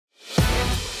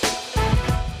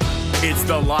It's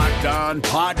the Locked On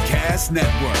Podcast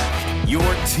Network, your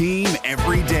team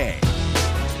every day.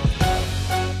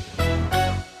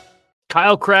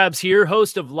 Kyle Krabs here,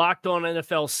 host of Locked On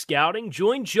NFL Scouting.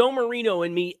 Join Joe Marino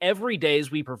and me every day as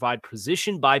we provide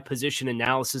position-by-position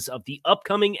analysis of the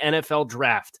upcoming NFL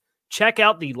Draft. Check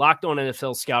out the Locked On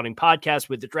NFL Scouting podcast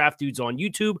with the Draft Dudes on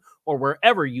YouTube or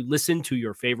wherever you listen to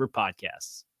your favorite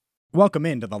podcasts. Welcome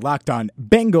into the Locked On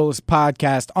Bengals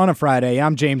podcast on a Friday.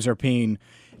 I'm James Rapien,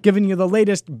 giving you the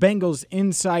latest Bengals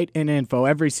insight and info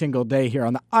every single day here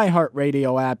on the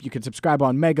iHeartRadio app. You can subscribe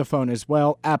on Megaphone as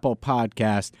well, Apple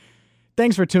Podcast.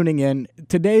 Thanks for tuning in.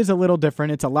 Today's a little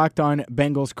different. It's a Locked On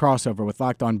Bengals crossover with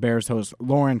Locked On Bears host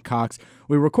Lauren Cox.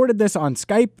 We recorded this on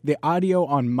Skype. The audio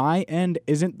on my end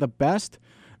isn't the best,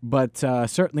 but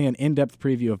certainly an in-depth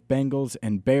preview of Bengals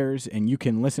and Bears, and you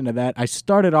can listen to that. I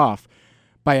started off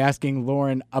by asking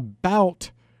Lauren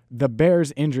about the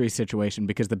Bears injury situation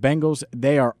because the Bengals,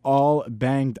 they are all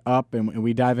banged up, and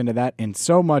we dive into that and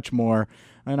so much more.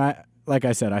 And like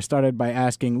I said, I started by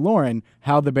asking Lauren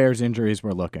how the Bears' injuries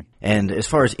were looking. And as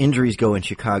far as injuries go in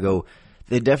Chicago,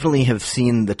 they definitely have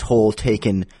seen the toll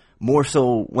taken more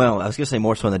so, well, I was going to say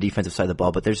more so on the defensive side of the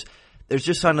ball, but there's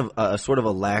just sort of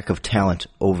a lack of talent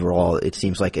overall, it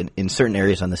seems like, in certain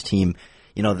areas on this team.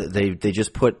 You know, they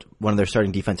just put one of their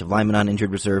starting defensive linemen on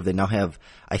injured reserve. They now have,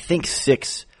 I think,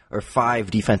 6 or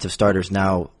 5 defensive starters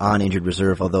now on injured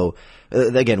reserve, although,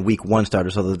 again, week 1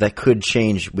 starters, although that could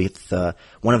change with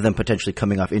one of them potentially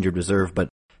coming off injured reserve. But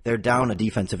they're down a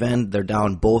defensive end. They're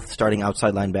down both starting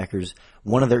outside linebackers,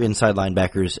 one of their inside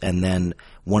linebackers, and then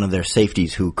one of their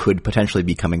safeties who could potentially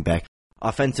be coming back.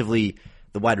 Offensively,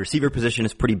 the wide receiver position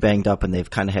is pretty banged up, and they've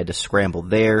kind of had to scramble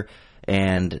there.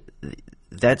 And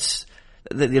that's...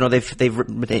 You know,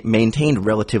 they've maintained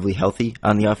relatively healthy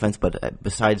on the offense, but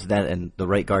besides that and the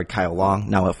right guard Kyle Long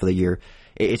now out for the year,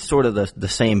 it's sort of the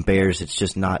same Bears. It's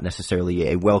just not necessarily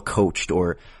a well-coached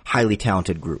or highly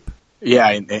talented group. Yeah,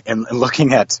 and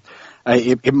looking at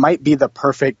it might be the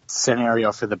perfect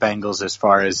scenario for the Bengals as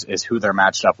far as who they're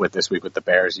matched up with this week with the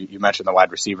Bears. You mentioned the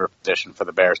wide receiver position for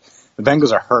the Bears. The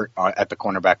Bengals are hurt at the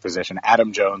cornerback position.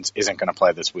 Adam Jones isn't going to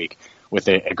play this week with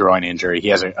a groin injury. He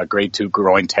has a grade 2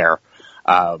 groin tear.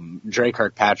 Dre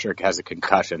Kirkpatrick has a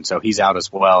concussion, so he's out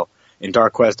as well. And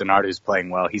Darqueze Dennard, who's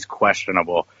playing well, he's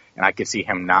questionable, and I could see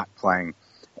him not playing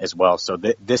as well. So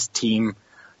this team,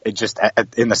 it just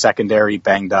in the secondary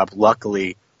banged up.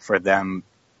 Luckily for them,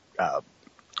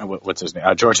 what's his name?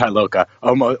 George Iloka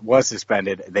almost was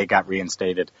suspended. They got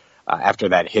reinstated after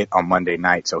that hit on Monday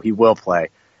night, so he will play.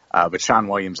 But Sean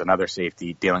Williams, another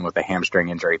safety, dealing with a hamstring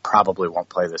injury, probably won't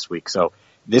play this week. So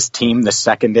this team, the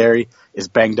secondary, is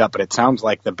banged up, but it sounds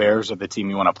like the Bears are the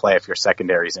team you want to play if your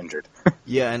secondary is injured.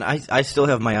 Yeah, and I still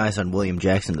have my eyes on William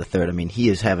Jackson III. I mean, he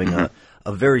is having a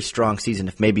very strong season,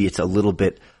 if maybe it's a little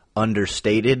bit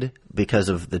understated because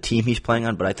of the team he's playing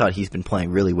on, but I thought he's been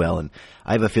playing really well, and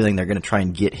I have a feeling they're going to try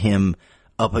and get him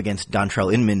up against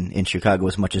Dontrell Inman in Chicago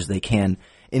as much as they can.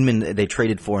 Inman, they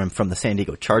traded for him from the San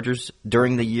Diego Chargers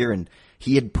during the year, and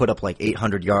he had put up like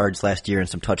 800 yards last year and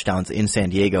some touchdowns in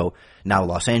San Diego, now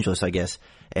Los Angeles, I guess,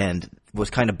 and was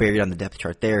kind of buried on the depth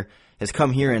chart there. Has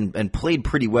come here and played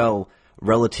pretty well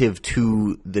relative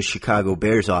to the Chicago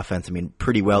Bears offense. I mean,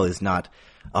 pretty well is not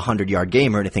a 100-yard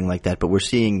game or anything like that, but we're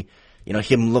seeing, you know,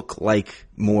 him look like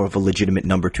more of a legitimate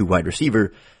number 2 wide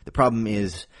receiver. The problem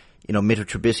is, you know, Mitchell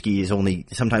Trubisky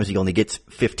sometimes he only gets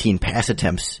 15 pass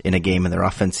attempts in a game and their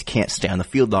offense can't stay on the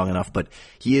field long enough, but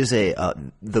he is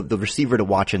the receiver to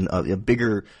watch and a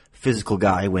bigger physical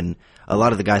guy when a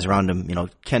lot of the guys around him, you know,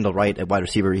 Kendall Wright at wide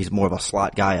receiver, he's more of a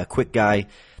slot guy, a quick guy.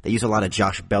 They use a lot of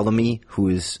Josh Bellamy, who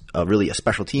is really a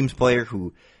special teams player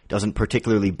who doesn't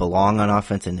particularly belong on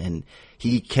offense, and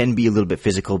he can be a little bit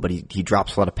physical, but he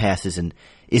drops a lot of passes and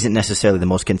isn't necessarily the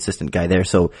most consistent guy there.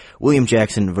 So William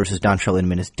Jackson versus Dontrell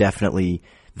Inman is definitely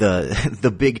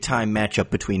the big-time matchup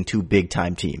between 2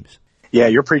 big-time teams. Yeah,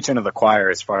 you're preaching to the choir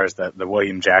as far as the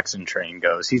William Jackson train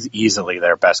goes. He's easily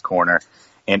their best corner.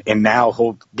 And now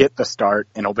he'll get the start,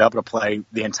 and he'll be able to play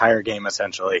the entire game,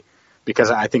 essentially,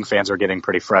 because I think fans are getting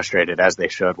pretty frustrated, as they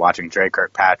should, watching Dre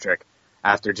Kirkpatrick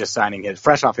after just signing his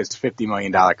fresh off his $50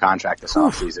 million contract this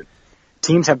offseason.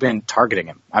 Teams have been targeting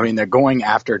him. I mean, they're going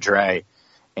after Dre,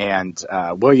 and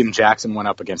William Jackson went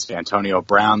up against Antonio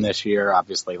Brown this year,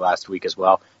 obviously last week as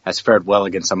well, has fared well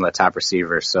against some of the top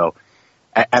receivers. So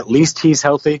at least he's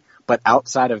healthy, but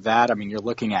outside of that, I mean, you're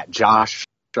looking at Josh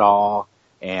Shaw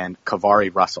and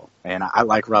Kavari Russell. And I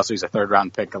like Russell. He's a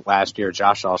third-round pick of last year.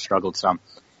 Josh Shaw struggled some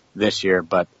this year,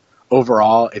 but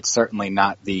overall, it's certainly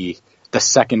not the the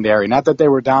secondary. Not that they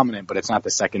were dominant, but it's not the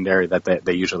secondary that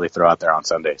they usually throw out there on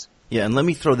Sundays. Yeah, and let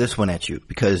me throw this one at you,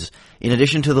 because in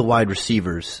addition to the wide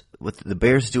receivers, what the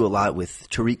Bears do a lot with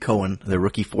Tariq Cohen, the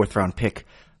rookie 4th-round pick,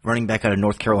 running back out of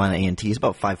North Carolina A&T. He's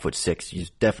about 5'6". He's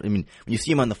definitely. I mean, when you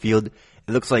see him on the field,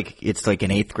 it looks like it's like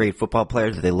an 8th grade football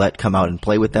player that they let come out and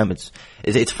play with them.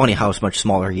 It's funny how much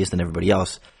smaller he is than everybody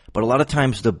else. But a lot of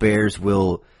times the Bears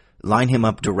will line him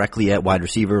up directly at wide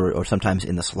receiver or sometimes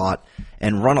in the slot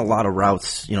and run a lot of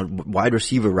routes, wide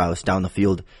receiver routes down the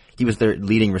field. He was their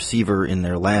leading receiver in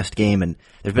their last game, and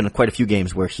there's been quite a few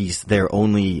games where he's their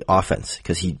only offense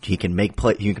because he can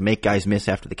make guys miss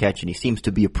after the catch, and he seems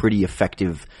to be a pretty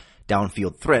effective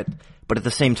downfield threat. But at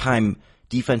the same time,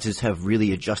 defenses have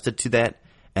really adjusted to that,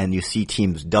 and you see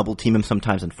teams double team him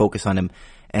sometimes and focus on him.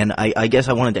 And I guess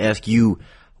I wanted to ask you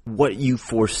what you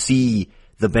foresee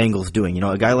the Bengals doing.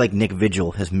 A guy like Nick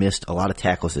Vigil has missed a lot of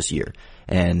tackles this year.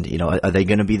 And, are they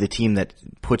going to be the team that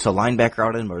puts a linebacker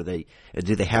out on him, or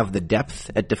do they have the depth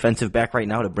at defensive back right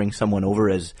now to bring someone over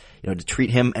as, to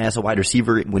treat him as a wide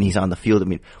receiver when he's on the field? I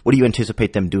mean, what do you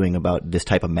anticipate them doing about this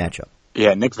type of matchup?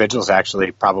 Yeah, Nick Vigil's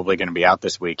actually probably going to be out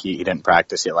this week. He didn't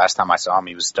practice yet. Last time I saw him,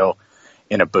 he was still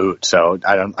in a boot. So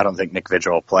I don't think Nick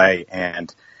Vigil will play.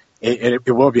 And it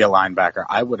will be a linebacker.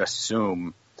 I would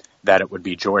assume that it would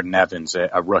be Jordan Evans,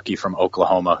 a rookie from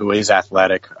Oklahoma, who is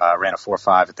athletic, ran a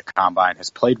 4.5 at the combine,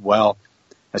 has played well,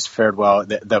 has fared well.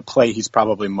 The play he's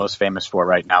probably most famous for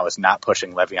right now is not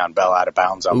pushing Le'Veon Bell out of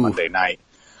bounds on Monday night.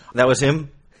 That was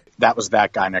him? That was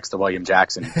that guy next to William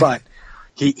Jackson. But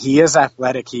he is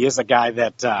athletic. He is a guy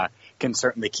that can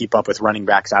certainly keep up with running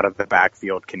backs out of the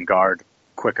backfield, can guard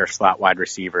quicker slot wide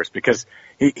receivers, because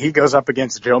he goes up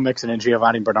against Joe Mixon and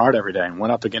Giovanni Bernard every day and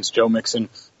went up against Joe Mixon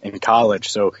in college.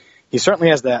 So he certainly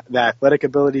has the athletic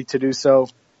ability to do so.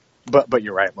 But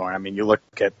you're right, Lauren. I mean, you look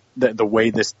at the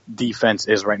way this defense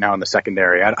is right now in the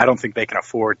secondary. I don't think they can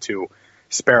afford to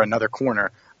spare another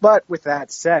corner. But with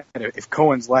that said, if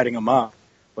Cohen's lighting them up,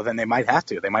 well, then they might have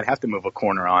to. They might have to move a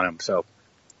corner on him. So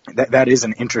that is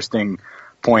an interesting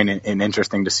point and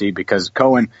interesting to see, because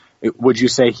Cohen, would you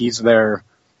say he's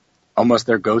almost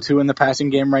their go-to in the passing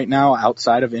game right now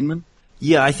outside of Inman?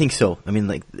 Yeah, I think so. I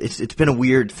mean, it's been a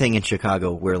weird thing in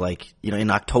Chicago where, in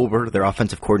October, their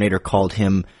offensive coordinator called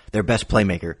him their best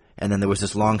playmaker. And then there was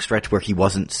this long stretch where he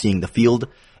wasn't seeing the field.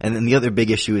 And then the other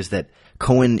big issue is that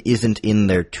Cohen isn't in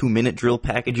their 2-minute drill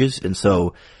packages. And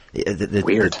so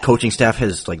the coaching staff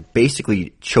has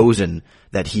basically chosen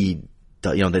that he's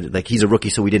a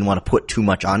rookie, so we didn't want to put too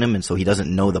much on him, and so he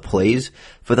doesn't know the plays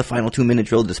for the final 2-minute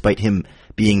drill, despite him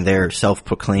being their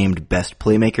self-proclaimed best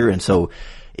playmaker. And so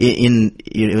in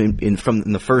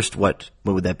the first, what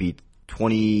would that be,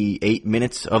 28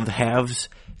 minutes of the halves,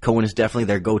 Cohen is definitely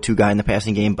their go-to guy in the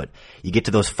passing game. But you get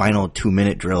to those final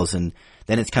 2-minute drills, and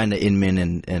then it's kind of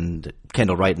Inman and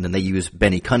Kendall Wright, and then they use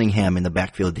Benny Cunningham in the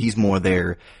backfield. He's more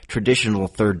their traditional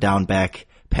third down back,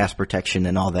 pass protection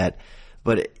and all that.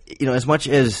 But as much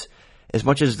as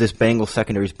this Bengals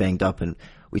secondary is banged up, and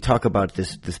we talk about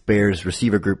this Bears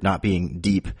receiver group not being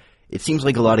deep, it seems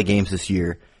like a lot of games this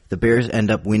year the Bears end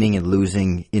up winning and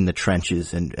losing in the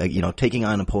trenches, and taking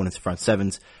on opponents' front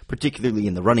sevens, particularly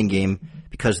in the running game,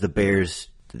 because the Bears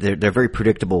they're very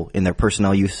predictable in their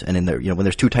personnel use, and in their when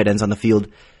there's 2 tight ends on the field,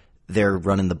 they're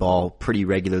running the ball pretty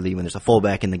regularly. When there's a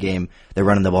fullback in the game, they're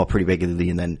running the ball pretty regularly.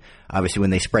 And then obviously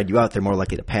when they spread you out, they're more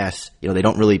likely to pass. They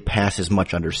don't really pass as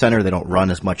much under center. They don't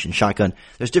run as much in shotgun.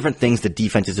 There's different things that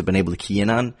defenses have been able to key in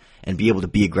on and be able to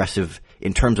be aggressive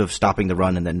in terms of stopping the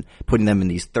run and then putting them in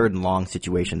these 3rd and long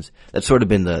situations. That's sort of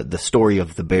been the story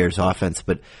of the Bears offense.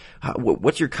 But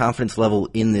what's your confidence level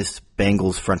in this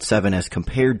Bengals front seven as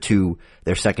compared to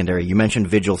their secondary? You mentioned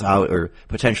Vigil's out or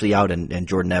potentially out, and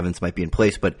Jordan Evans might be in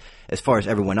place. But as far as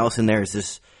everyone else in there, is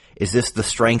this the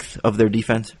strength of their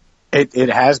defense? It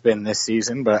has been this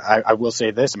season, but I will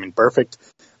say this. I mean,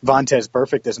 Vontaze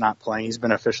Burfict is not playing. He's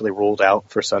been officially ruled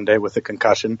out for Sunday with a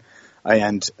concussion.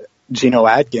 And Geno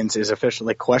Atkins is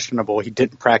officially questionable. He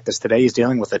didn't practice today. He's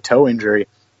dealing with a toe injury.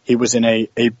 He was in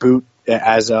a boot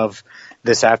as of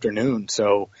this afternoon.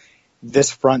 So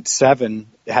this front seven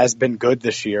has been good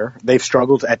this year. They've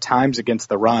struggled at times against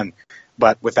the run,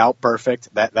 but without Burfict,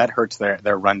 that hurts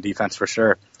their run defense for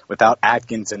sure. Without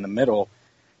Atkins in the middle,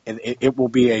 it will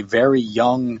be a very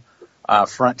young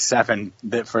front seven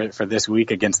for this week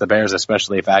against the Bears,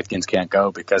 especially if Atkins can't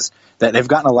go, because they've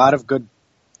gotten a lot of good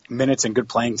minutes and good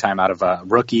playing time out of a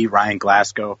rookie, Ryan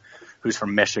Glasgow, who's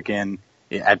from Michigan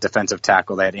at defensive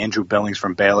tackle. They had Andrew Billings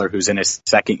from Baylor, who's in his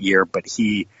 2nd year, but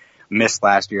he missed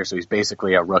last year, so he's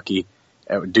basically a rookie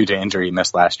due to injury. He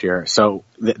missed last year. So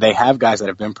they have guys that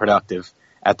have been productive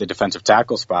at the defensive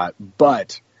tackle spot,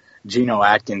 but Geno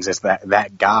Atkins is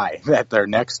that guy that they're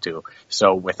next to.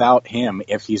 So without him,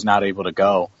 if he's not able to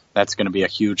go, that's going to be a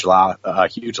huge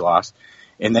loss.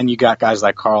 And then you got guys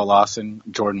like Carl Lawson,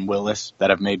 Jordan Willis that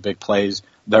have made big plays.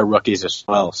 They're rookies as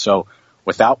well. So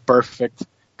without Perfect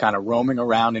kind of roaming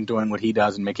around and doing what he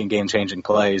does and making game-changing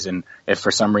plays, and if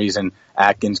for some reason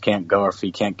Atkins can't go or if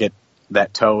he can't get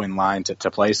that toe in line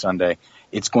to play Sunday,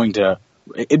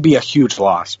 it'd be a huge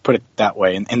loss, put it that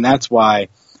way. And that's why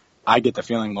I get the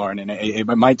feeling, Lauren, and it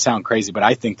might sound crazy, but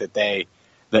I think that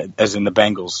as in the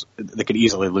Bengals, they could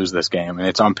easily lose this game. And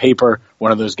it's on paper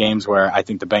one of those games where I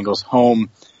think the Bengals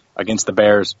home against the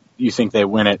Bears, you think they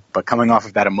win it, but coming off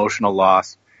of that emotional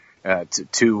loss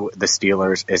to the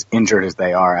Steelers, as injured as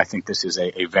they are, I think this is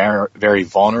a very, very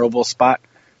vulnerable spot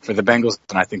for the Bengals,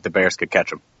 and I think the Bears could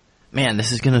catch them. Man,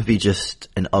 this is going to be just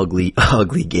an ugly,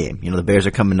 ugly game. You know, the Bears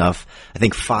are coming off, I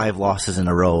think, 5 losses in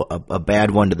a row, a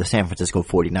bad one to the San Francisco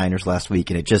 49ers last week,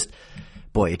 and it just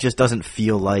doesn't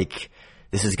feel like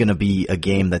this is going to be a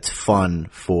game that's fun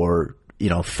for,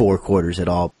 4 quarters at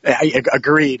all.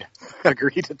 Agreed.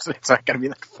 It's not going to be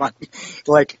that fun.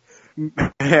 Like,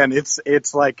 man,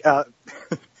 it's like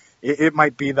it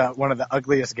might be one of the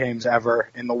ugliest games ever,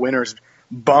 and the winners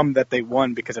bummed that they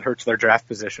won because it hurts their draft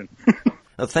position.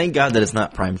 Well, thank God that it's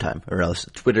not primetime, or else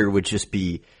Twitter would just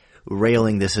be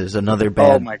railing this as another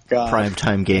bad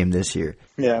primetime game this year.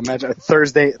 Yeah, imagine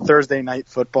Thursday night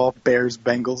football, Bears,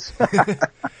 Bengals.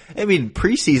 I mean,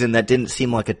 preseason, that didn't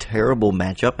seem like a terrible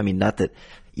matchup. I mean, not that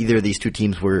either of these two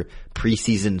teams were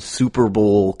preseason Super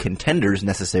Bowl contenders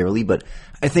necessarily, but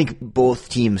I think both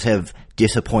teams have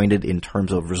disappointed in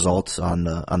terms of results on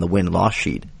the win-loss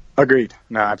sheet. Agreed.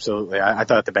 No, absolutely. I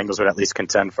thought the Bengals would at least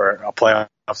contend for a playoff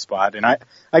spot, and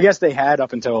I guess they had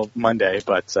up until Monday,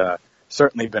 but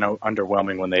certainly been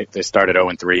underwhelming when they started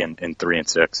 0-3 and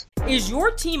 3-6. Is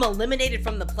your team eliminated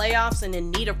from the playoffs and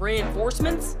in need of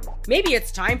reinforcements? Maybe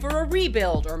it's time for a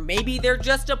rebuild, or maybe they're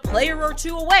just a player or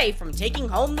two away from taking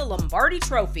home the Lombardi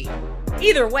Trophy.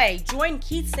 Either way, join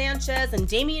Keith Sanchez and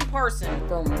Damian Parson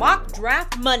for Mock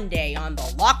Draft Monday on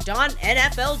the Locked On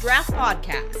NFL Draft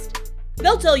Podcast.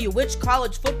 They'll tell you which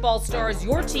college football stars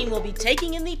your team will be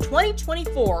taking in the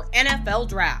 2024 NFL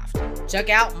Draft. Check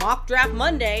out Mock Draft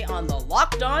Monday on the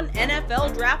Locked On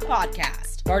NFL Draft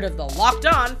Podcast, part of the Locked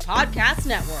On Podcast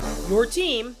Network. Your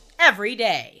team every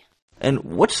day. And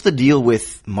what's the deal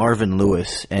with Marvin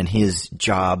Lewis and his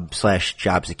job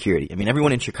security? I mean,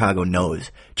 everyone in Chicago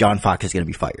knows John Fox is going to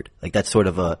be fired. Like, that's sort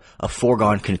of a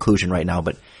foregone conclusion right now.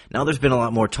 But now there's been a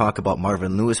lot more talk about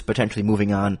Marvin Lewis potentially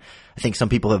moving on. I think some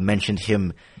people have mentioned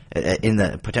him in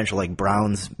the potential,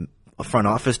 Browns front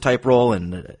office type role.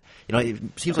 And,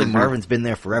 it seems like Marvin's been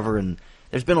there forever, and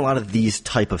there's been a lot of these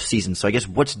type of seasons. So I guess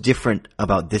what's different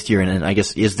about this year? And I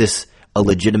guess, is this a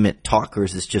legitimate talk, or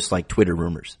is this just like Twitter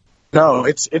rumors? No,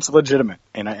 it's legitimate,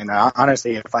 and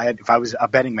honestly, if I was a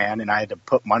betting man and I had to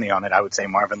put money on it, I would say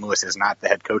Marvin Lewis is not the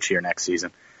head coach here next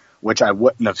season, which I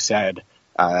wouldn't have said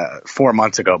 4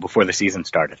 months ago before the season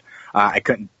started. I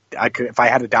could if I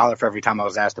had $1 for every time I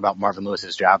was asked about Marvin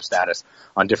Lewis's job status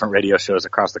on different radio shows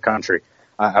across the country,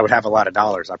 I would have a lot of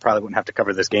dollars. I probably wouldn't have to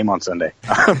cover this game on Sunday.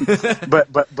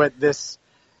 But this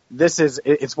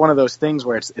it's one of those things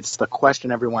where it's the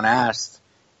question everyone asks,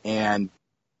 and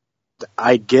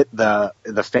I get the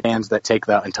fans that take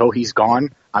until he's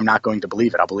gone, I'm not going to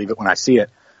believe it. I'll believe it when I see it.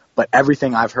 But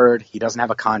everything I've heard, he doesn't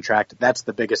have a contract. That's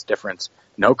the biggest difference.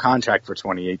 No contract for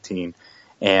 2018.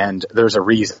 And there's a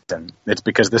reason. It's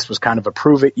because this was kind of a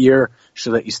prove-it year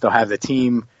so that you still have the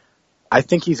team. I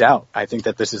think he's out. I think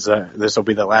that this will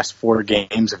be the last 4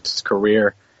 games of his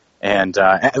career, and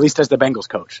at least as the Bengals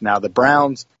coach. Now, the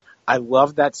Browns, I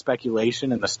love that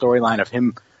speculation and the storyline of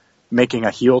him making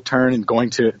a heel turn and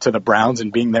going to the Browns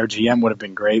and being their GM would have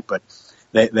been great, but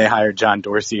they hired John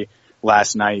Dorsey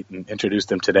last night and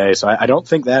introduced him today. So I don't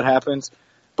think that happens.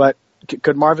 But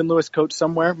could Marvin Lewis coach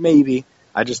somewhere? Maybe.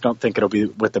 I just don't think it'll be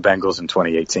with the Bengals in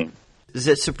 2018. Does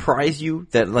it surprise you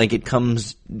that it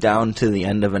comes down to the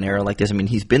end of an era like this? I mean,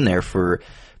 he's been there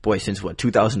since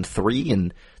 2003,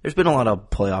 and there's been a lot of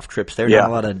playoff trips there, not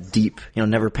a lot of deep,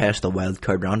 never past the wild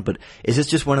card round. But is this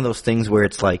just one of those things where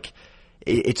it's like,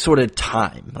 it's sort of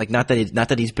time. Not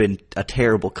that he's been a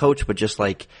terrible coach, but just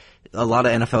like a lot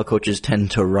of NFL coaches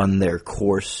tend to run their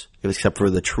course, except for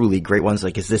the truly great ones.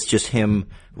 Is this just him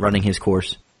running his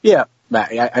course? Yeah,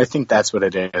 I think that's what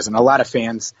it is. And a lot of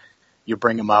fans, you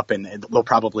bring him up and they'll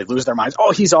probably lose their minds.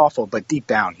 Oh, he's awful. But deep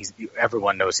down,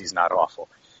 everyone knows he's not awful.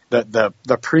 The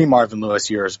pre-Marvin Lewis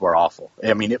years were awful.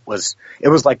 I mean, it was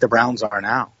like the Browns are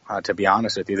now, to be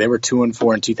honest with you. They were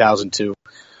 2-4 in 2002.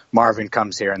 Marvin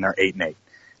comes here and they're 8-8.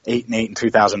 8-8 in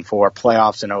 2004,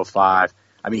 playoffs in 2005.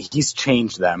 I mean, he's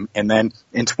changed them. And then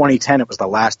in 2010, it was the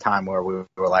last time where we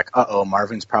were like, uh-oh,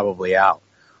 Marvin's probably out.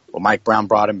 Well, Mike Brown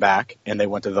brought him back, and they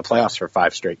went to the playoffs for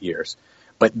 5 straight years.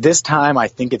 But this time, I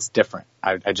think it's different.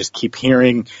 I just keep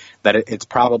hearing that it's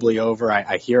probably over.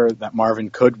 I hear that Marvin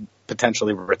could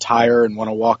potentially retire and want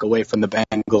to walk away from the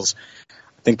Bengals.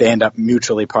 I think they end up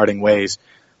mutually parting ways.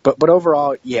 But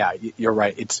overall, yeah, you're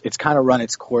right. It's kind of run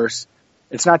its course.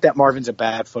 It's not that Marvin's a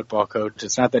bad football coach.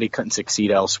 It's not that he couldn't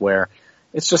succeed elsewhere.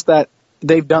 It's just that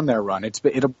they've done their run.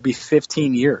 It'll be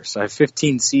 15 years,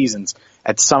 15 seasons.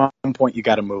 At some point, you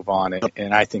got to move on.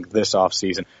 And I think this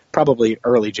offseason, probably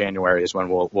early January, is when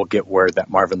we'll get word that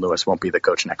Marvin Lewis won't be the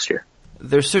coach next year.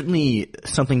 There's certainly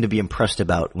something to be impressed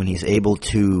about when he's able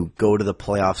to go to the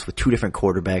playoffs with 2 different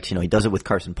quarterbacks. You know, he does it with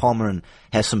Carson Palmer and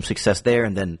has some success there,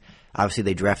 and then obviously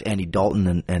they draft Andy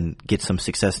Dalton and get some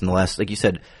success in the last, like you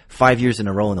said, 5 years in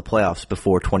a row in the playoffs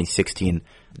before 2016.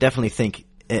 Definitely think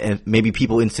maybe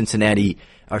people in Cincinnati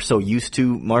are so used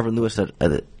to Marvin Lewis that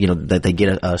that they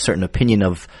get a certain opinion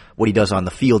of what he does on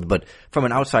the field. But from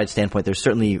an outside standpoint, there's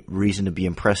certainly reason to be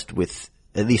impressed with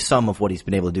at least some of what he's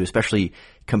been able to do, especially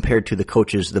compared to the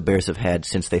coaches the Bears have had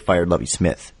since they fired Lovie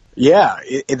Smith. Yeah,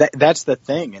 that's the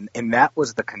thing, and that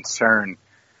was the concern,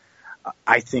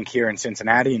 I think, here in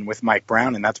Cincinnati and with Mike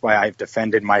Brown, and that's why I've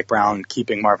defended Mike Brown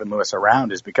keeping Marvin Lewis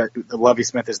around, is because Lovie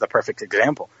Smith is the perfect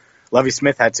example. Lovie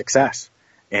Smith had success,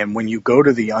 and when you go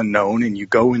to the unknown and you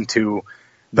go into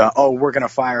we're going to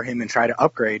fire him and try to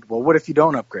upgrade, well, what if you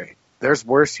don't upgrade? There's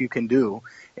worse you can do.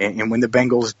 And when the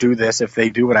Bengals do this, if they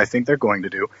do what I think they're going to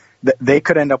do, they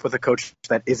could end up with a coach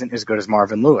that isn't as good as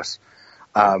Marvin Lewis.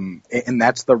 And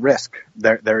that's the risk.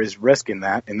 There is risk in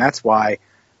that. And that's why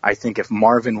I think if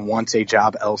Marvin wants a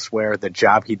job elsewhere, the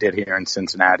job he did here in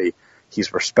Cincinnati,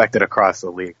 he's respected across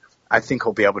the league. I think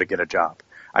he'll be able to get a job.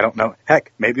 I don't know.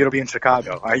 Heck, maybe it'll be in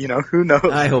Chicago. Who knows?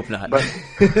 I hope not. But,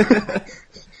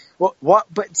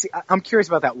 But see, I'm curious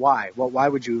about that. Why? Well, why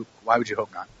would you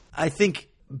hope not? I think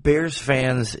Bears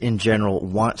fans in general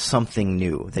want something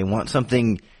new. They want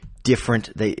something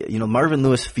different. Marvin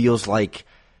Lewis feels like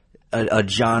a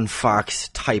John Fox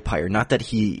type hire. Not that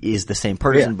he is the same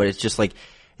person, but it's just like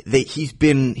he's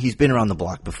been around the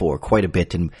block before quite a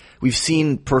bit, and we've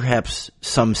seen perhaps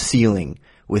some ceiling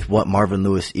with what Marvin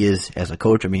Lewis is as a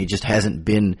coach. I mean, he just hasn't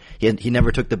been. He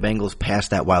never took the Bengals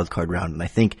past that wild card round, and I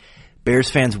think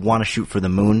Bears fans want to shoot for the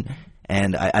moon,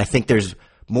 and I think there's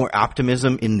more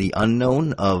optimism in the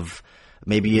unknown of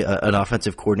maybe an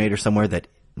offensive coordinator somewhere that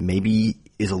maybe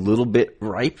is a little bit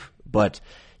ripe, but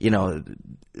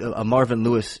a Marvin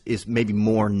Lewis is maybe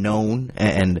more known,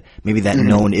 and maybe that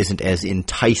known isn't as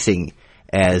enticing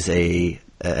as the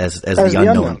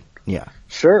unknown. Yeah,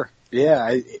 sure.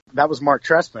 Yeah, that was Mark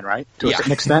Trestman, right? To a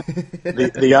certain extent,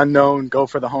 the unknown, go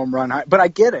for the home run. But I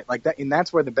get it, like that, and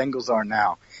that's where the Bengals are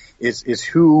now. Is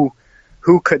who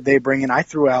could they bring in? I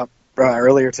threw out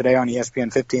earlier today on ESPN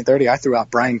 1530. I threw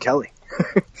out Brian Kelly,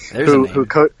 who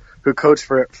coached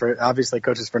for obviously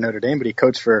coaches for Notre Dame, but he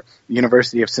coached for the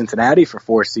University of Cincinnati for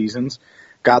 4 seasons,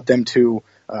 got them to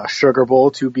Sugar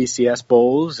Bowl, 2 BCS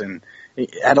bowls, and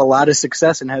had a lot of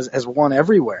success and has won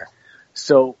everywhere.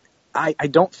 So I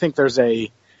don't think there's a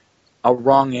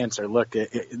wrong answer. Look,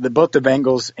 both the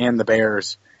Bengals and the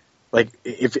Bears. Like,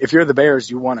 if you're the Bears,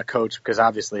 you want a coach, because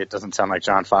obviously it doesn't sound like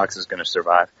John Fox is going to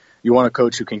survive. You want a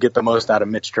coach who can get the most out of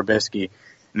Mitch Trubisky.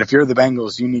 And if you're the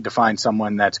Bengals, you need to find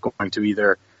someone that's going to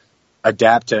either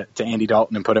adapt to Andy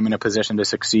Dalton and put him in a position to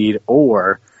succeed,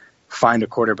 or find a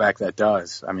quarterback that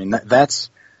does. I mean, that's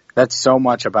so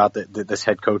much about this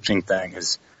head coaching thing,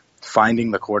 is finding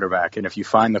the quarterback. And if you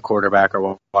find the quarterback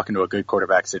or walk into a good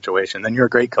quarterback situation, then you're a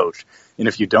great coach. And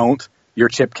if you don't, you're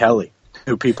Chip Kelly,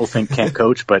 who people think can't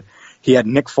coach, but he had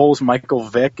Nick Foles, Michael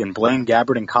Vick, and Blaine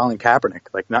Gabbert and Colin Kaepernick.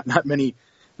 Like, not many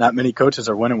coaches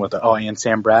are winning with and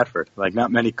Sam Bradford. Like,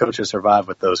 not many coaches survive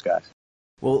with those guys.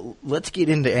 Well, let's get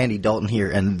into Andy Dalton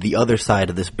here and the other side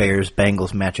of this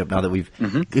Bears-Bengals matchup now that we've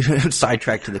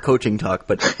sidetracked to the coaching talk.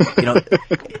 But,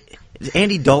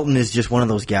 Andy Dalton is just one of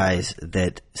those guys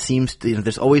that seems to,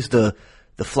 there's always the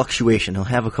fluctuation. He'll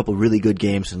have a couple really good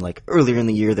games, and like earlier in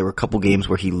the year, there were a couple games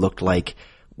where he looked like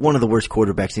one of the worst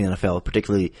quarterbacks in the NFL,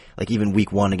 particularly like even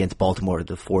week 1 against Baltimore,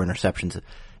 the 4 interceptions.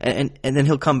 And then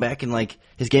he'll come back and like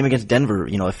his game against Denver,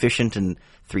 efficient and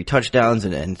 3 touchdowns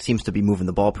and seems to be moving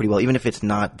the ball pretty well. Even if it's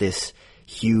not this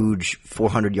huge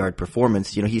 400-yard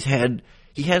performance,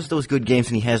 he has those good games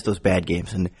and he has those bad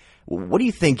games. And what do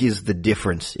you think is the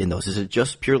difference in those? Is it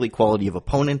just purely quality of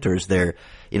opponent, or is there,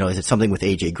 is it something with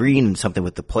AJ Green and something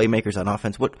with the playmakers on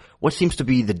offense? What seems to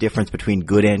be the difference between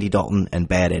good Andy Dalton and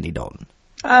bad Andy Dalton?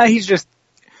 He's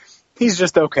He's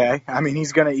just okay. I mean,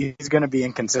 he's gonna be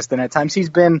inconsistent at times. He's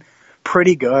been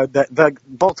pretty good. The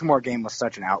Baltimore game was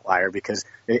such an outlier because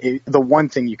the one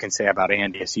thing you can say about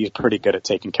Andy is he's pretty good at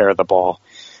taking care of the ball.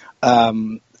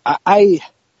 I'm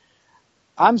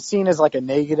seen as like a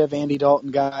negative Andy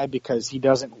Dalton guy because he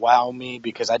doesn't wow me,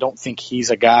 because I don't think he's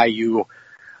a guy you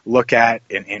look at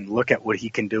and look at what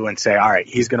he can do and say, all right,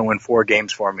 he's going to win 4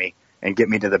 games for me and get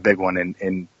me to the big one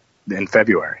in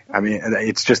February. I mean,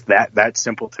 it's just that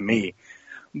simple to me.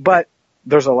 But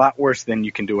there's a lot worse than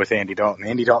you can do with Andy Dalton.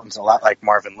 Andy Dalton's a lot like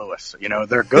Marvin Lewis. You know,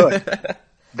 they're good.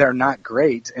 They're not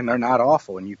great, and they're not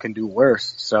awful, and you can do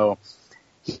worse. So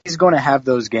he's going to have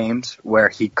those games where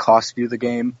he costs you the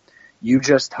game. You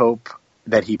just hope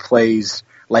that he plays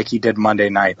like he did Monday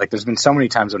night. Like, there's been so many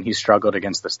times when he struggled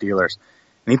against the Steelers.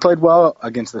 And he played well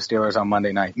against the Steelers on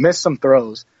Monday night. Missed some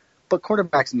throws, but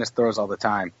quarterbacks miss throws all the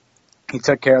time. He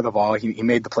took care of the ball. He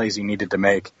made the plays he needed to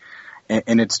make.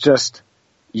 And it's just,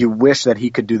 you wish that he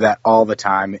could do that all the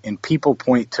time. And people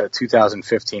point to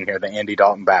 2015 here, the Andy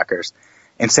Dalton backers,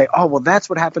 and say, oh, well, that's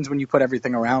what happens when you put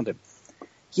everything around him.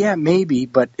 Yeah, maybe,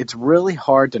 but it's really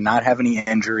hard to not have any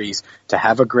injuries, to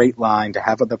have a great line, to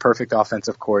have the perfect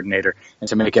offensive coordinator, and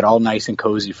to make it all nice and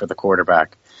cozy for the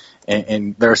quarterback.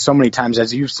 And there are so many times,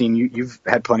 as you've seen, you've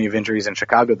had plenty of injuries in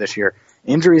Chicago this year.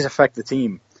 Injuries affect the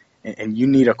team, and you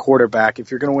need a quarterback,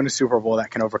 if you're going to win a Super Bowl, that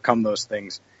can overcome those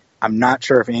things. I'm not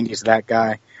sure if Andy's that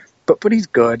guy, but he's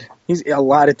good. A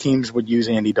lot of teams would use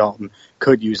Andy Dalton,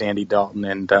 could use Andy Dalton,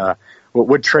 and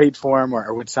would trade for him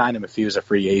or would sign him if he was a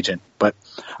free agent. But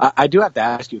I do have to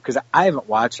ask you, because I haven't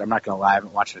watched, I'm not going to lie, I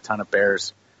haven't watched a ton of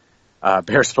Bears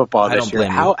football this year.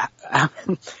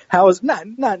 How is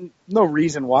no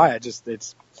reason why.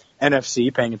 It's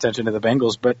NFC paying attention to the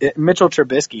Bengals, but Mitchell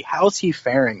Trubisky, how's he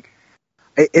faring?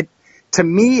 To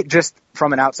me, just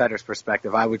from an outsider's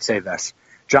perspective, I would say this: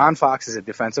 John Fox is a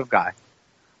defensive guy.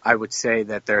 I would say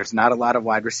that there's not a lot of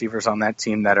wide receivers on that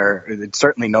team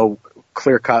certainly no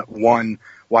clear-cut one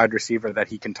wide receiver that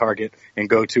he can target and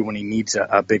go to when he needs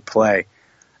a big play.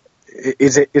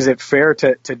 Is it fair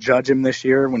to judge him this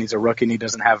year when he's a rookie and he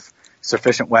doesn't have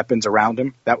sufficient weapons around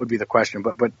him? That would be the question.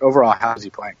 But overall, how is he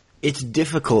playing? It's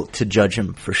difficult to judge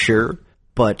him for sure,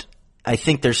 but I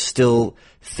think there's still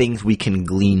things we can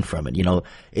glean from it. You know,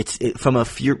 from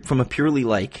a purely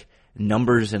like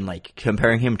numbers and like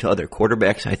comparing him to other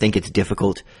quarterbacks, I think it's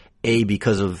difficult. A,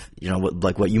 because of, you know,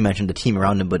 what you mentioned, the team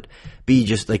around him, but B,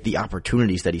 just like the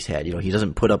opportunities that he's had. You know, he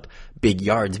doesn't put up big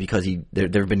yards because there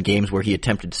have been games where he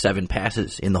attempted 7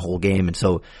 passes in the whole game. And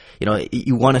so, you know,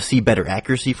 you want to see better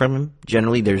accuracy from him.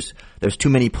 Generally, there's too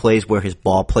many plays where his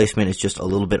ball placement is just a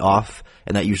little bit off,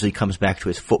 and that usually comes back to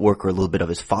his footwork or a little bit of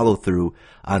his follow through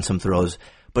on some throws.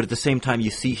 But at the same time, you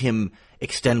see him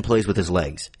extend plays with his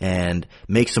legs and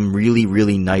make some really,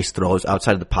 really nice throws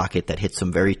outside of the pocket that hit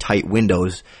some very tight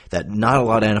windows that not a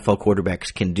lot of NFL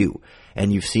quarterbacks can do.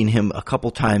 And you've seen him a couple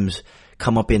times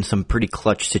come up in some pretty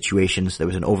clutch situations. There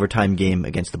was an overtime game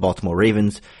against the Baltimore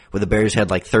Ravens where the Bears had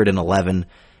like 3rd and 11,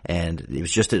 and it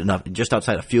was just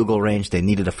outside of field goal range. They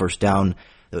needed a first down.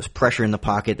 There was pressure in the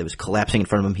pocket that was collapsing in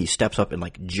front of him. He steps up and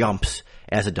like jumps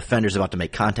as a defender's about to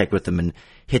make contact with him and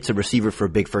hits a receiver for a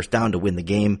big first down to win the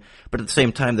game. But at the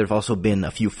same time, there have also been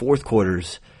a few fourth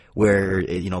quarters where,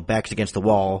 you know, backs against the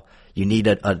wall, you need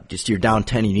just you're down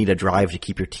 10, you need a drive to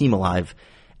keep your team alive.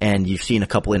 And you've seen a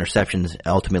couple interceptions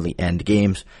ultimately end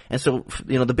games. And so,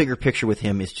 you know, the bigger picture with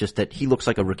him is just that he looks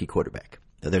like a rookie quarterback.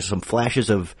 There's some flashes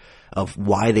of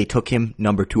why they took him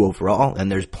number 2 overall,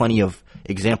 and there's plenty of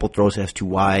example throws as to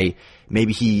why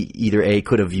maybe he either A,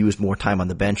 could have used more time on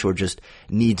the bench or just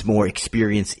needs more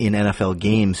experience in NFL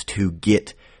games to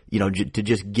get, you know, to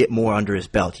just get more under his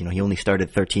belt. You know, he only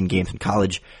started 13 games in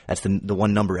college. That's the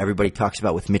one number everybody talks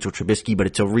about with Mitchell Trubisky, but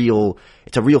it's a real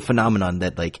phenomenon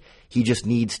that, like, he just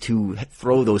needs to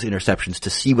throw those interceptions to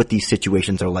see what these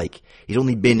situations are like. He's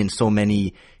only been in so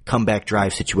many comeback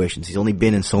drive situations. He's only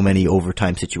been in so many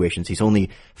overtime situations. He's only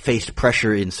faced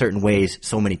pressure in certain ways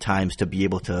so many times to be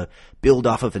able to build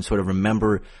off of and sort of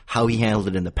remember how he handled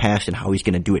it in the past and how he's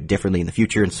going to do it differently in the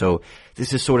future. And so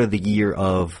this is sort of the year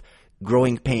of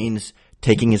growing pains,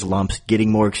 taking his lumps,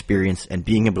 getting more experience, and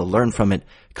being able to learn from it.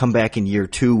 Come back in year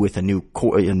 2 with a new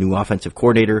offensive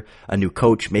coordinator, a new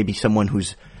coach, maybe someone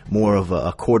who's more of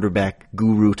a quarterback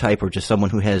guru type, or just someone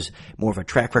who has more of a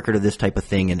track record of this type of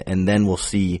thing, and then we'll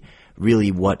see really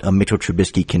what a Mitchell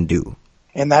Trubisky can do.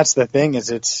 And that's the thing, is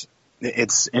it's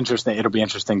interesting. It'll be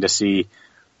interesting to see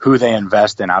who they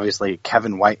invest in. Obviously,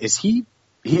 Kevin White,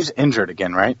 he's injured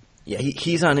again, right? Yeah,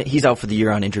 he's out for the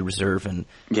year on injured reserve, and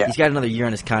he's got another year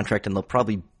on his contract, and they'll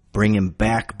probably bring him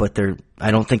back, but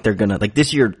I don't think they're gonna, like,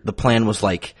 this year the plan was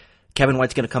like, Kevin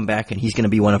White's going to come back, and he's going to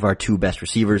be one of our 2 best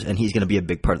receivers, and he's going to be a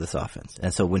big part of this offense.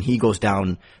 And so when he goes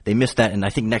down, they miss that, and I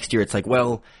think next year it's like,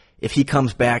 well, if he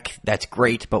comes back, that's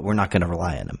great, but we're not going to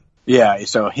rely on him. Yeah,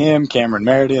 so him, Cameron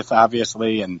Meredith,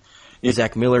 obviously, and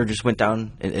Zach Miller just went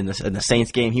down in the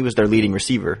Saints game. He was their leading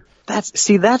receiver.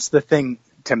 That's the thing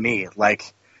to me.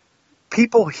 Like,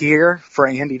 people here for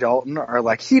Andy Dalton are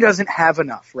like, he doesn't have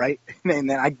enough, right? And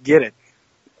then I get it.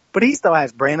 But he still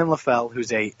has Brandon LaFell,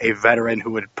 who's a veteran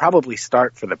who would probably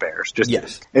start for the Bears.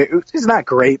 Yes. He's not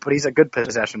great, but he's a good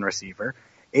possession receiver.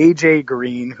 A.J.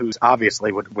 Green, who's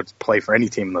obviously would play for any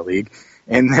team in the league.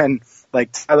 And then,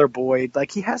 like, Tyler Boyd,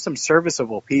 like, he has some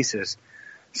serviceable pieces.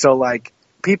 So, like,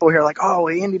 people here are like, oh,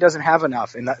 Andy doesn't have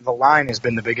enough. And the line has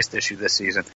been the biggest issue this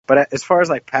season. But as far as,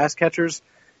 like, pass catchers,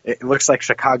 it looks like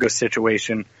Chicago's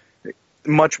situation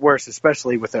much worse,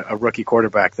 especially with a rookie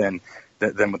quarterback than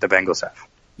what the Bengals have.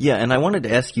 Yeah, and I wanted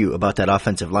to ask you about that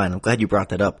offensive line. I'm glad you brought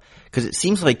that up, because it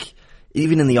seems like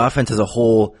even in the offense as a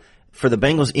whole, for the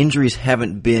Bengals, injuries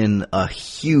haven't been a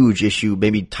huge issue.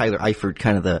 Maybe Tyler Eifert,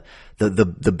 kind of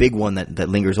the big one that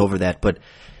lingers over that. But,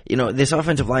 you know, this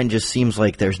offensive line just seems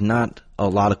like there's not a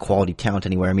lot of quality talent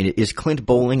anywhere. I mean, is Clint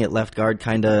Bowling at left guard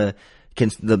kind of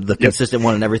the consistent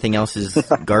one, and everything else is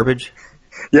garbage?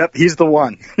 Yep, he's the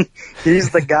one. He's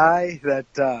the guy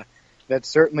that's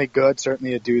certainly good,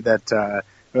 certainly a dude that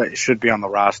should be on the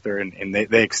roster, and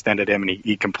they extended him, and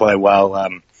he can play well.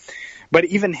 But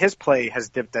even his play has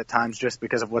dipped at times just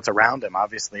because of what's around him.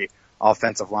 Obviously,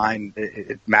 offensive line,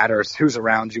 it matters who's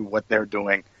around you, what they're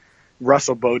doing.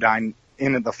 Russell Bodine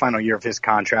in the final year of his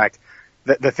contract.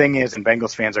 The thing is, and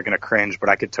Bengals fans are going to cringe, but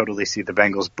I could totally see the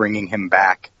Bengals bringing him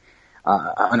back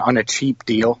on a cheap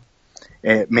deal,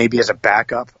 maybe as a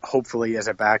backup, hopefully as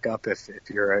a backup if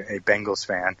you're a Bengals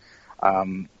fan.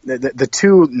 The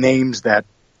 2 names that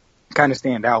kind of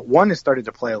stand out, one has started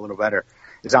to play a little better,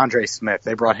 is Andre Smith.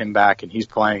 They brought him back, and he's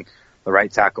playing the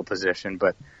right tackle position.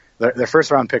 But their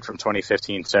first-round pick from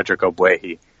 2015, Cedric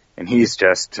Ogbuehi, and he's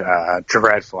just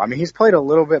dreadful. I mean, he's played a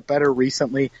little bit better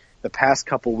recently, the past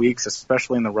couple weeks,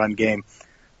 especially in the run game.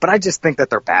 But I just think that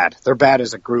they're bad. They're bad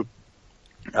as a group.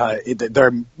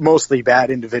 They're mostly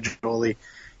bad individually.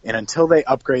 And until they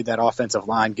upgrade that offensive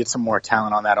line, get some more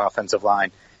talent on that offensive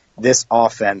line, this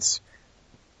offense,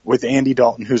 with Andy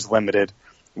Dalton, who's limited,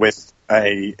 with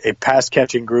a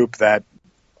pass-catching group that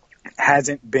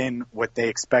hasn't been what they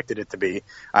expected it to be.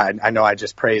 I know I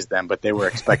just praised them, but they were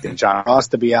expecting John Ross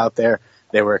to be out there.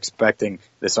 They were expecting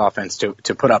this offense to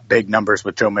put up big numbers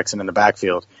with Joe Mixon in the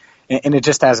backfield. And it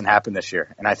just hasn't happened this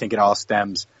year. And I think it all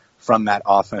stems from that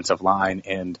offensive line,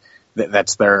 and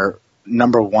that's their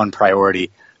number one priority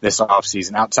this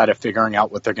offseason, outside of figuring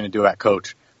out what they're going to do at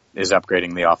coach, is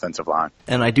upgrading the offensive line.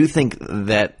 And I do think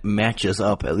that matches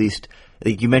up, at least.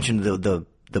 You mentioned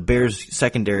the Bears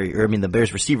secondary, the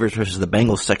Bears receivers versus the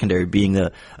Bengals secondary being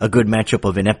a good matchup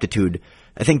of ineptitude.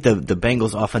 I think the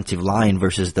Bengals offensive line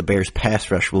versus the Bears pass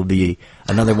rush will be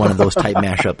another one of those type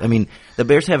mashup. I mean, the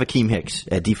Bears have Akeem Hicks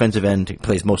at defensive end,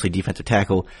 plays mostly defensive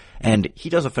tackle, and he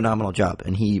does a phenomenal job,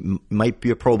 and he might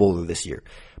be a Pro Bowler this year.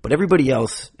 But everybody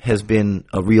else has been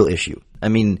a real issue. I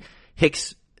mean,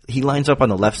 Hicks, he lines up on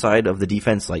the left side of the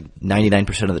defense like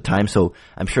 99% of the time, so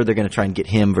I'm sure they're going to try and get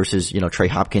him versus, Trey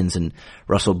Hopkins and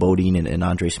Russell Bodine and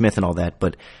Andre Smith and all that.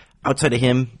 But outside of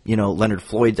him, Leonard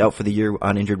Floyd's out for the year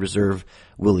on injured reserve.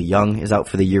 Willie Young is out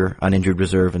for the year on injured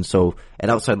reserve. And so at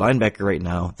outside linebacker right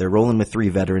now, they're rolling with 3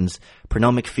 veterans.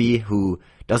 Pernell McPhee, who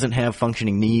doesn't have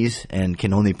functioning knees and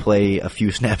can only play a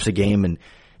few snaps a game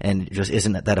and just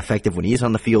isn't that effective when he's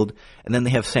on the field. And then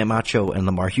they have Sam Acho and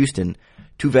Lamar Houston,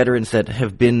 2 veterans that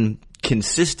have been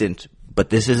consistent, but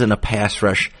this isn't a pass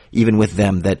rush, even with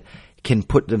them, that can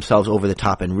put themselves over the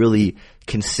top and really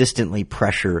consistently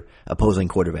pressure opposing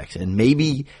quarterbacks. And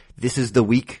maybe this is the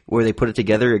week where they put it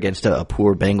together against a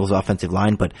poor Bengals offensive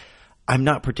line, but I'm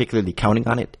not particularly counting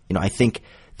on it. I think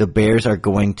the Bears are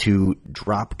going to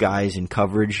drop guys in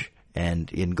coverage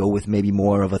and go with maybe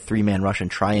more of a 3-man rush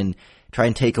and try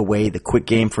and take away the quick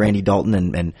game for Andy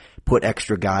Dalton and put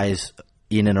extra guys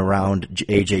in and around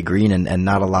A.J. Green and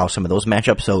not allow some of those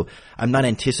matchups. So I'm not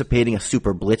anticipating a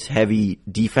super blitz-heavy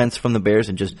defense from the Bears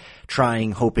and just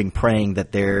hoping, praying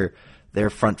that their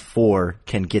front 4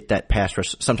 can get that pass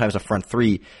rush, sometimes a front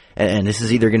 3. And this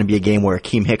is either going to be a game where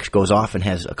Akeem Hicks goes off and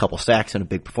has a couple sacks and a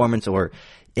big performance, or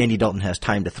Andy Dalton has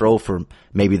time to throw for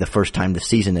maybe the first time this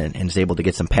season and is able to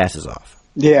get some passes off.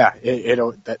 Yeah,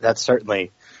 that's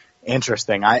certainly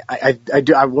interesting. I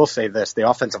will say this: the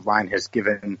offensive line has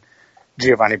given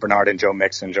Giovanni Bernard and Joe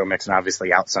Mixon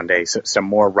obviously out Sunday, so some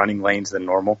more running lanes than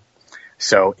normal.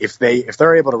 So if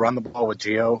they're able to run the ball with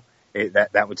Gio,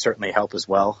 that would certainly help as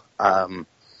well.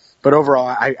 But overall,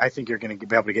 I think you're going to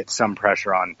be able to get some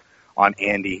pressure on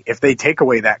Andy if they take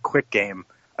away that quick game,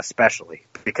 especially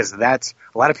because that's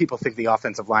a lot of people think the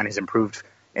offensive line has improved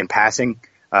in passing,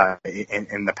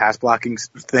 in the pass blocking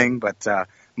thing. But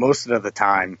most of the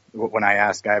time, when I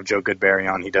have Joe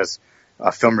Goodberry on, he does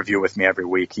a film review with me every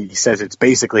week. He says it's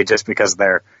basically just because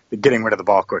they're getting rid of the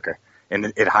ball quicker,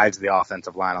 and it hides the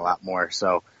offensive line a lot more.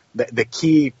 So the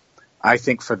key, I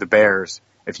think, for the Bears,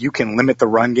 if you can limit the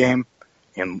run game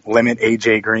and limit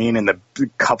A.J. Green and the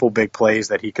couple big plays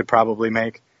that he could probably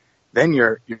make, then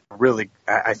you're really,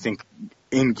 I think,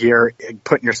 in gear,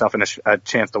 putting yourself in a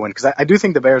chance to win. Because I do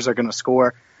think the Bears are going to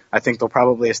score. I think they'll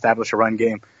probably establish a run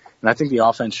game. And I think the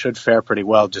offense should fare pretty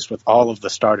well just with all of the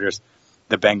starters,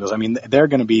 the Bengals. I mean, they're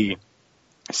going to be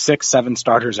 6-7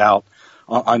 starters out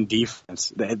on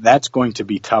defense. That's going to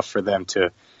be tough for them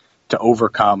to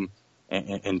overcome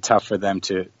and tough for them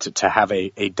to have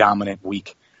a dominant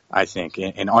week, I think.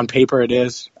 And on paper it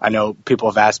is. I know people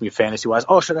have asked me fantasy-wise,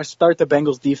 should I start the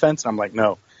Bengals defense? And I'm like,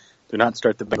 no, do not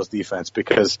start the Bengals defense,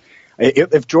 because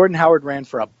if Jordan Howard ran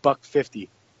for $150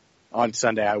 on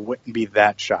Sunday, I wouldn't be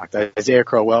that shocked. Isaiah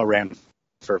Crowell ran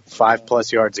for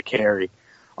 5+ yards a carry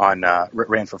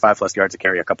ran for 5+ yards a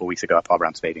carry a couple weeks ago at Paul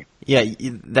Brown Stadium. Yeah,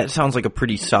 that sounds like a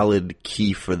pretty solid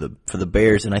key for the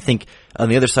Bears. And I think on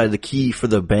the other side, the key for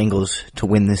the Bengals to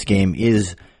win this game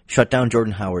is shut down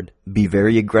Jordan Howard, be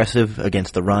very aggressive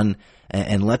against the run,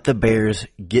 and let the Bears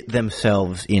get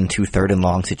themselves into 3rd and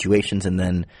long situations. And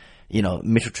then,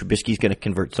 Mitchell Trubisky's going to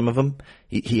convert some of them.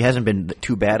 He hasn't been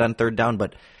too bad on 3rd down,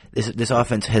 but this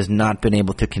offense has not been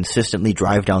able to consistently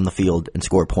drive down the field and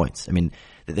score points. I mean,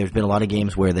 there's been a lot of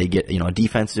games where they get, a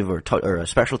defensive or a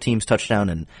special teams touchdown,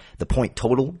 and the point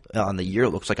total on the year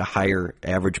looks like a higher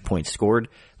average points scored.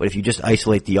 But if you just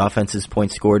isolate the offense's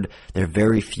points scored, there are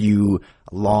very few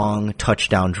long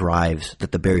touchdown drives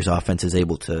that the Bears offense is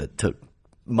able to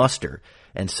muster.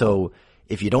 And so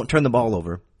if you don't turn the ball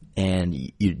over and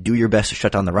you do your best to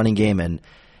shut down the running game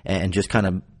and just kind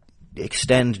of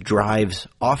extend drives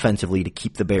offensively to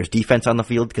keep the Bears defense on the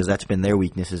field, because that's been their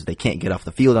weakness, is they can't get off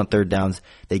the field on 3rd downs.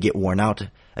 They get worn out.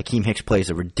 Akeem Hicks plays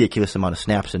a ridiculous amount of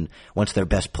snaps, and once their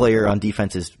best player on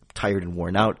defense is tired and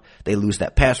worn out, they lose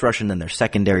that pass rush, and then their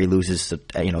secondary loses,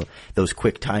 those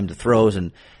quick timed throws,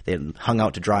 and they hung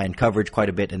out to dry in coverage quite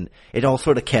a bit, and it all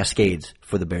sort of cascades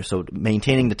for the Bears. So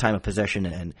maintaining the time of possession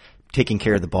and taking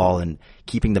care of the ball and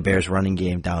keeping the Bears running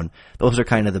game down, those are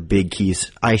kind of the big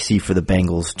keys I see for the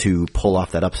Bengals to pull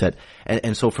off that upset.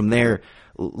 And so from there,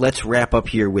 let's wrap up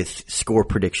here with score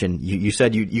prediction. You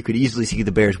said you could easily see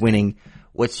the Bears winning.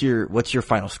 What's your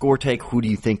final score take? Who do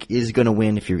you think is going to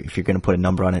win if you're going to put a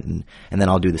number on it? And then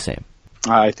I'll do the same.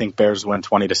 I think Bears win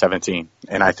 20-17,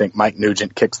 and I think Mike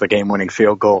Nugent kicks the game-winning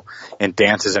field goal and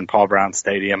dances in Paul Brown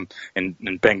Stadium, and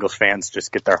Bengals fans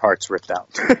just get their hearts ripped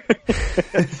out.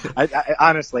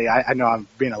 Honestly, I know I'm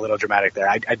being a little dramatic there.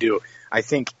 I do. I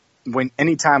think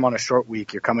anytime on a short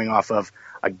week you're coming off of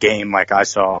a game like I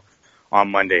saw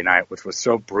on Monday night, which was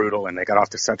so brutal, and they got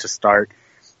off to such a start,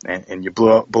 and you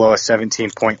blow a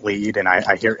 17-point lead, and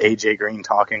I hear A.J. Green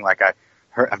talking like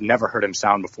I've never heard him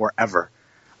sound before, ever.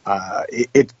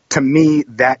 To me,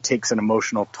 that takes an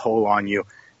emotional toll on you.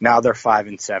 Now they're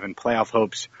 5-7, playoff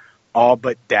hopes all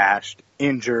but dashed,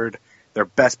 injured. Their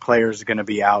best players are going to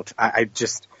be out.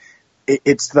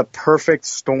 It's the perfect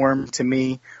storm to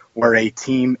me, where a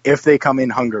team, if they come in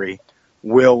hungry,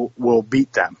 will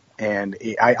beat them. And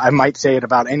I might say it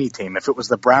about any team. If it was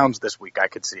the Browns this week, I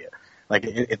could see it. Like,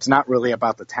 it's not really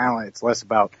about the talent. It's less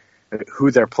about who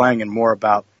they're playing and more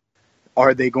about,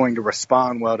 are they going to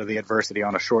respond well to the adversity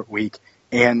on a short week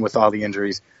and with all the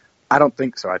injuries? I don't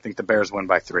think so. I think the Bears win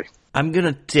by 3. I'm going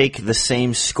to take the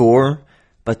same score,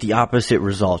 but the opposite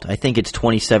result. I think it's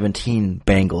 2017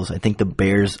 Bengals. I think the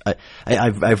Bears, I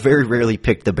very rarely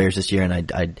picked the Bears this year,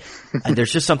 and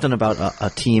there's just something about a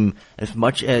team, as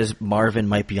much as Marvin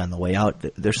might be on the way out,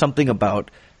 there's something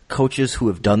about coaches who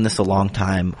have done this a long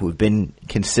time, who have been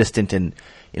consistent, and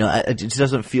it just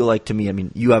doesn't feel like to me, I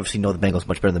mean, you obviously know the Bengals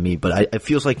much better than me, but it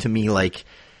feels like to me like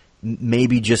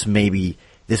maybe, just maybe,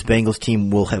 this Bengals team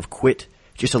will have quit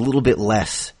just a little bit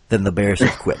less than the Bears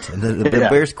have quit. And the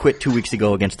Bears quit 2 weeks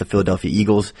ago against the Philadelphia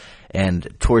Eagles, and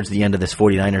towards the end of this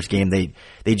 49ers game,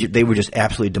 they were just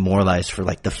absolutely demoralized for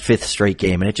like the 5th straight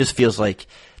game, and it just feels like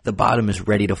the bottom is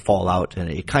ready to fall out, and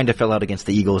it kind of fell out against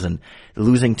the Eagles, and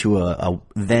losing to a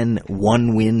then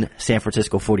 1-win San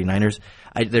Francisco 49ers.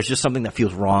 There's just something that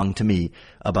feels wrong to me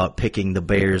about picking the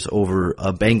Bears over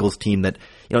a Bengals team that,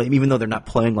 even though they're not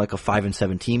playing like a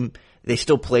 5-7 team, they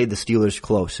still played the Steelers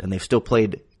close, and they've still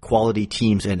played quality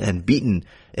teams and beaten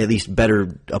at least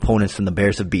better opponents than the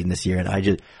Bears have beaten this year. And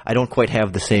I don't quite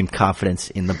have the same confidence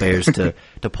in the Bears to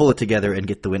pull it together and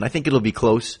get the win. I think it'll be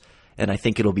close, and I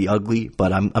think it'll be ugly,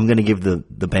 but I'm going to give the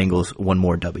Bengals one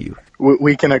more W.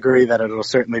 We can agree that it'll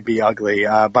certainly be ugly.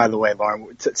 By the way,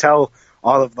 Lauren, tell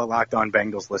all of the Locked On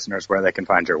Bengals listeners where they can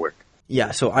find your work.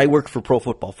 Yeah, so I work for Pro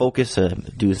Football Focus,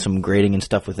 do some grading and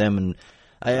stuff with them, and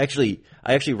I actually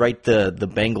write the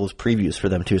Bengals previews for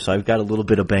them too, so I've got a little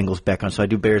bit of Bengals background. So I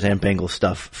do Bears and Bengals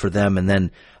stuff for them, and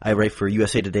then I write for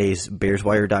USA Today's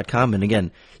BearsWire.com. And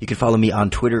again, you can follow me on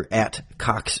Twitter at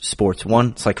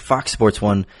CoxSports1. It's like Fox Sports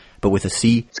 1, but with a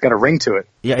C. It's got a ring to it.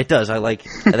 Yeah, it does. I like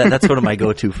that's sort of my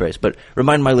go-to phrase. But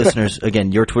remind my listeners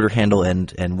again your Twitter handle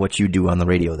and what you do on the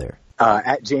radio there.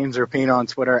 At James Rapino on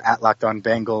Twitter, at Locked On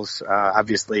Bengals.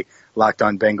 Obviously,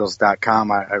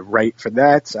 LockedOnBengals.com. I write for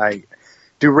that. I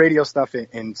do radio stuff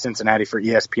in Cincinnati for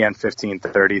ESPN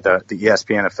 1530, the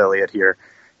ESPN affiliate here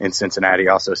in Cincinnati,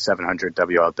 also 700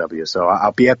 WLW. So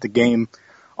I'll be at the game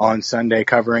on Sunday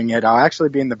covering it. I'll actually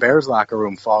be in the Bears locker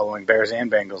room following Bears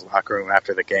and Bengals locker room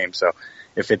after the game. So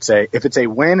if it's a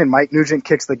win and Mike Nugent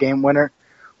kicks the game winner,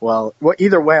 well,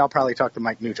 either way, I'll probably talk to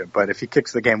Mike Nugent. But if he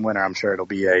kicks the game winner, I'm sure it'll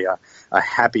be a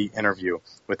happy interview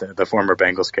with the former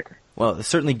Bengals kicker. Well, it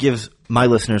certainly gives my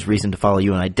listeners reason to follow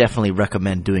you, and I definitely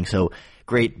recommend doing so.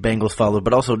 Great Bengals follow,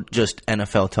 but also just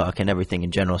NFL talk and everything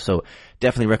in general. So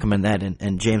definitely recommend that.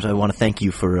 And James, I want to thank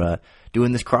you for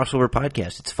doing this crossover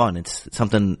podcast. It's fun. It's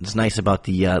something that's nice about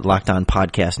the Locked On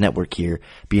Podcast Network here,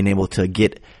 being able to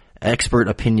get expert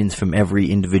opinions from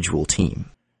every individual team.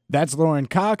 That's Lauren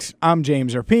Cox. I'm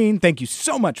James Rapine. Thank you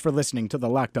so much for listening to the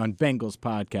Locked On Bengals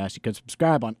podcast. You can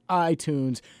subscribe on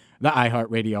iTunes, the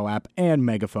iHeartRadio app, and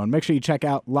Megaphone. Make sure you check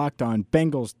out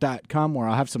LockedOnBengals.com, where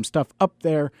I'll have some stuff up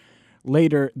there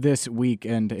later this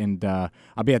weekend, and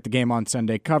I'll be at the game on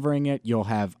Sunday covering it. You'll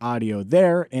have audio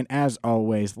there, and as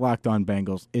always, Locked On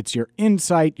Bengals. It's your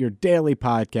insight, your daily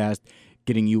podcast,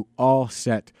 getting you all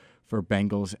set for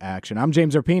Bengals action. I'm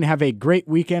James Rapine. Have a great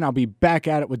weekend. I'll be back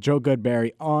at it with Joe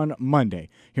Goodberry on Monday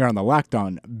here on the Locked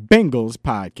On Bengals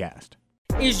podcast.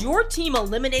 Is your team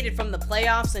eliminated from the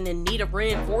playoffs and in need of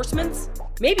reinforcements?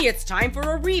 Maybe it's time for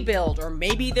a rebuild, or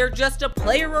maybe they're just a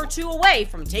player or two away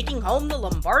from taking home the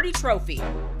Lombardi Trophy.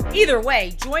 Either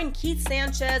way, join Keith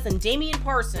Sanchez and Damian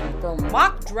Parson for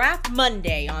Mock Draft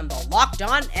Monday on the Locked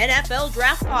On NFL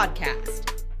Draft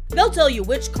Podcast. They'll tell you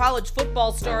which college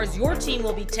football stars your team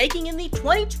will be taking in the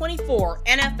 2024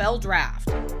 NFL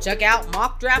Draft. Check out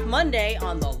Mock Draft Monday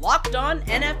on the Locked On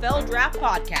NFL Draft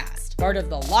Podcast, part of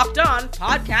the Locked On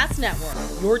Podcast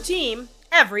Network, your team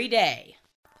every day.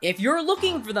 If you're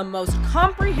looking for the most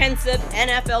comprehensive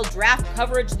NFL draft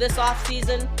coverage this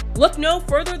offseason, look no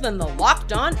further than the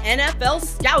Locked On NFL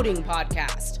Scouting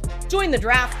Podcast. Join the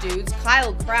draft dudes,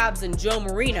 Kyle Krabs and Joe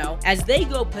Marino, as they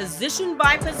go position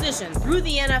by position through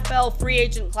the NFL free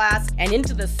agent class and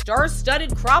into the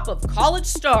star-studded crop of college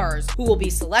stars who will be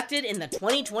selected in the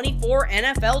 2024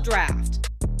 NFL Draft.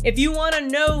 If you want to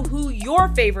know who your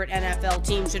favorite NFL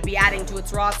team should be adding to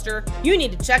its roster, you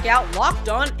need to check out Locked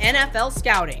On NFL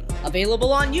Scouting,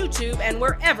 available on YouTube and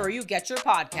wherever you get your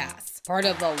podcasts. Part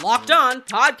of the Locked On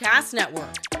Podcast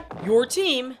Network, your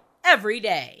team every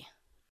day.